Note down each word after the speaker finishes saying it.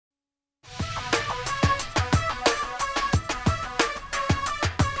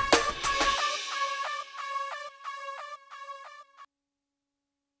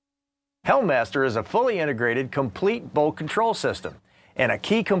Helmmaster is a fully integrated, complete boat control system, and a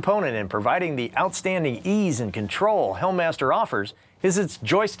key component in providing the outstanding ease and control Helmmaster offers is its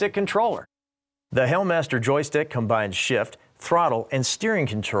joystick controller. The Helmmaster joystick combines shift, throttle, and steering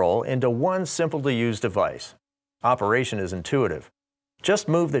control into one simple-to-use device. Operation is intuitive. Just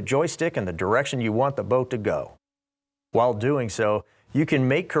move the joystick in the direction you want the boat to go. While doing so, you can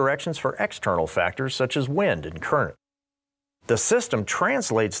make corrections for external factors such as wind and current. The system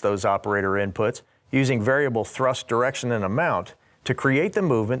translates those operator inputs using variable thrust direction and amount to create the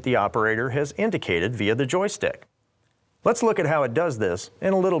movement the operator has indicated via the joystick. Let's look at how it does this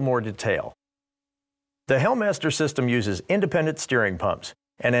in a little more detail. The Helmmaster system uses independent steering pumps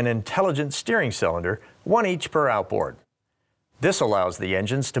and an intelligent steering cylinder, one each per outboard. This allows the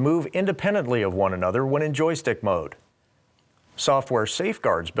engines to move independently of one another when in joystick mode. Software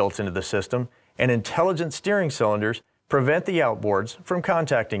safeguards built into the system and intelligent steering cylinders prevent the outboards from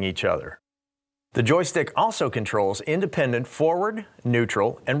contacting each other. The joystick also controls independent forward,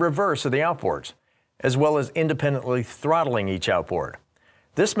 neutral, and reverse of the outboards, as well as independently throttling each outboard.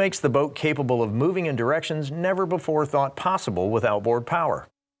 This makes the boat capable of moving in directions never before thought possible with outboard power.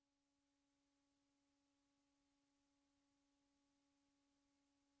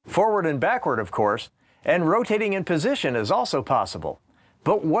 Forward and backward, of course, and rotating in position is also possible.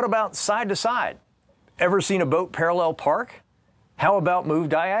 But what about side to side? Ever seen a boat parallel park? How about move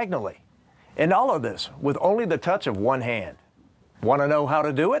diagonally? And all of this with only the touch of one hand. Want to know how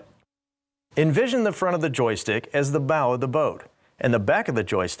to do it? Envision the front of the joystick as the bow of the boat, and the back of the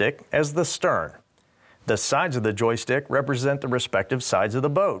joystick as the stern. The sides of the joystick represent the respective sides of the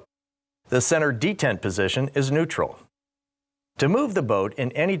boat. The center detent position is neutral. To move the boat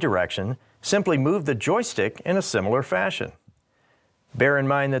in any direction, simply move the joystick in a similar fashion. Bear in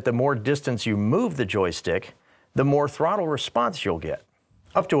mind that the more distance you move the joystick, the more throttle response you'll get.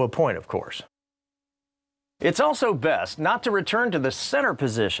 Up to a point, of course. It's also best not to return to the center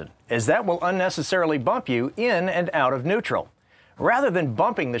position, as that will unnecessarily bump you in and out of neutral. Rather than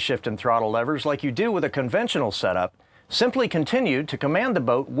bumping the shift and throttle levers like you do with a conventional setup, simply continue to command the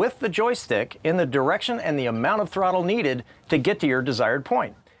boat with the joystick in the direction and the amount of throttle needed to get to your desired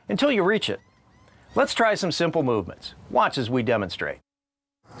point, until you reach it. Let's try some simple movements. Watch as we demonstrate.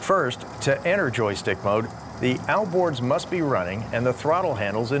 First, to enter joystick mode, the outboards must be running and the throttle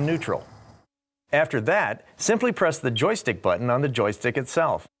handles in neutral. After that, simply press the joystick button on the joystick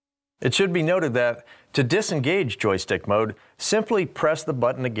itself. It should be noted that to disengage joystick mode, simply press the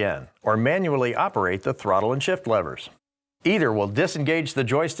button again or manually operate the throttle and shift levers. Either will disengage the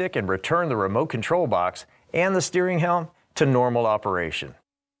joystick and return the remote control box and the steering helm to normal operation.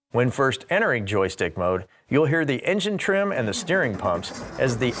 When first entering joystick mode, you'll hear the engine trim and the steering pumps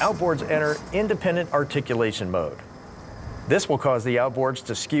as the outboards enter independent articulation mode. This will cause the outboards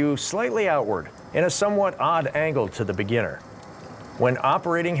to skew slightly outward in a somewhat odd angle to the beginner. When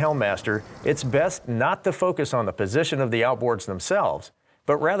operating Helmmaster, it's best not to focus on the position of the outboards themselves,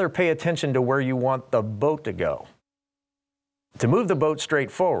 but rather pay attention to where you want the boat to go. To move the boat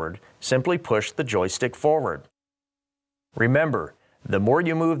straight forward, simply push the joystick forward. Remember, the more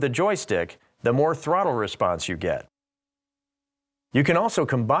you move the joystick, the more throttle response you get. You can also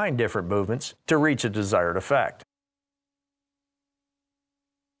combine different movements to reach a desired effect.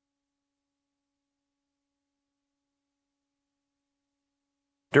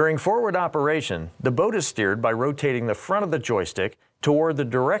 During forward operation, the boat is steered by rotating the front of the joystick toward the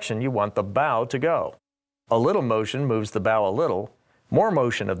direction you want the bow to go. A little motion moves the bow a little, more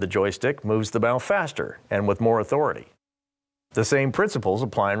motion of the joystick moves the bow faster and with more authority. The same principles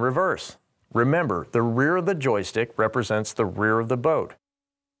apply in reverse. Remember, the rear of the joystick represents the rear of the boat.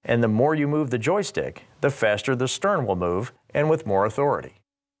 And the more you move the joystick, the faster the stern will move and with more authority.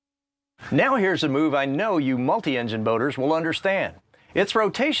 Now here's a move I know you multi-engine boaters will understand. It's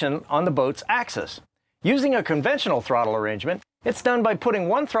rotation on the boat's axis. Using a conventional throttle arrangement, it's done by putting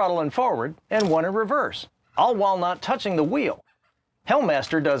one throttle in forward and one in reverse, all while not touching the wheel.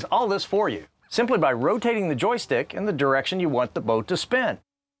 Helmmaster does all this for you, simply by rotating the joystick in the direction you want the boat to spin.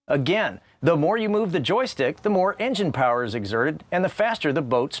 Again, the more you move the joystick, the more engine power is exerted and the faster the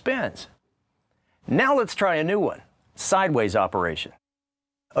boat spins. Now let's try a new one, sideways operation.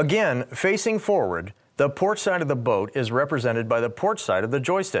 Again, facing forward, the port side of the boat is represented by the port side of the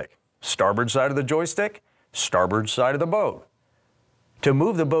joystick. Starboard side of the joystick, starboard side of the boat. To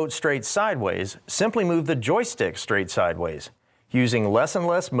move the boat straight sideways, simply move the joystick straight sideways, using less and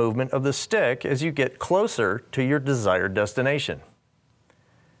less movement of the stick as you get closer to your desired destination.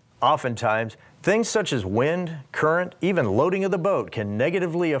 Oftentimes, things such as wind, current, even loading of the boat can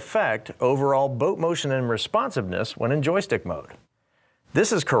negatively affect overall boat motion and responsiveness when in joystick mode.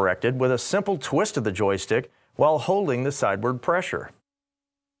 This is corrected with a simple twist of the joystick while holding the sideward pressure.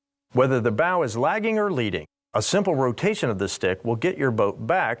 Whether the bow is lagging or leading, a simple rotation of the stick will get your boat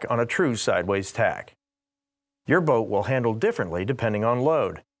back on a true sideways tack. Your boat will handle differently depending on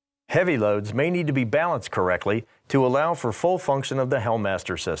load. Heavy loads may need to be balanced correctly to allow for full function of the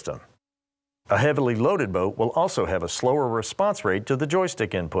Helmmaster system. A heavily loaded boat will also have a slower response rate to the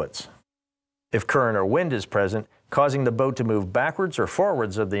joystick inputs. If current or wind is present, causing the boat to move backwards or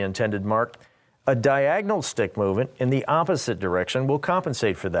forwards of the intended mark, a diagonal stick movement in the opposite direction will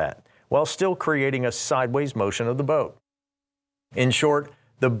compensate for that, while still creating a sideways motion of the boat. In short,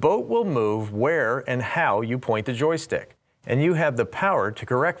 the boat will move where and how you point the joystick, and you have the power to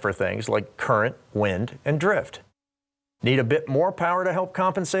correct for things like current, wind, and drift. Need a bit more power to help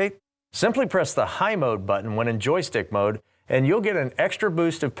compensate? Simply press the high mode button when in joystick mode, and you'll get an extra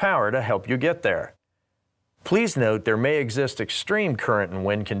boost of power to help you get there. Please note there may exist extreme current and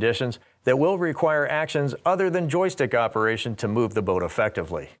wind conditions that will require actions other than joystick operation to move the boat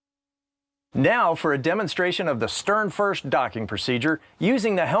effectively. Now for a demonstration of the stern-first docking procedure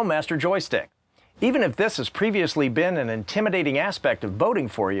using the Helmmaster joystick. Even if this has previously been an intimidating aspect of boating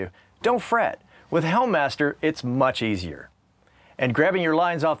for you, don't fret. With Helmmaster, it's much easier. And grabbing your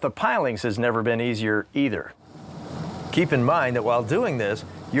lines off the pilings has never been easier either. Keep in mind that while doing this,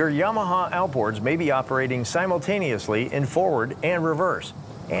 your Yamaha outboards may be operating simultaneously in forward and reverse,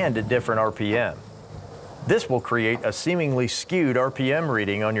 and at different RPM. This will create a seemingly skewed RPM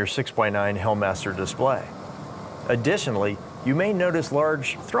reading on your 6x9 Helmmaster display. Additionally, you may notice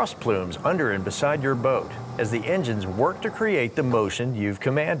large thrust plumes under and beside your boat as the engines work to create the motion you've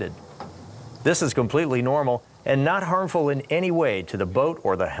commanded. This is completely normal and not harmful in any way to the boat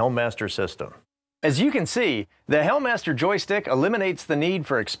or the Helmmaster system. As you can see, the Helmmaster joystick eliminates the need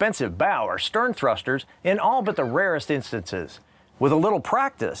for expensive bow or stern thrusters in all but the rarest instances. With a little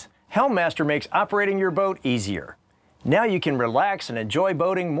practice, Helmmaster makes operating your boat easier. Now you can relax and enjoy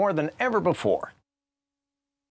boating more than ever before.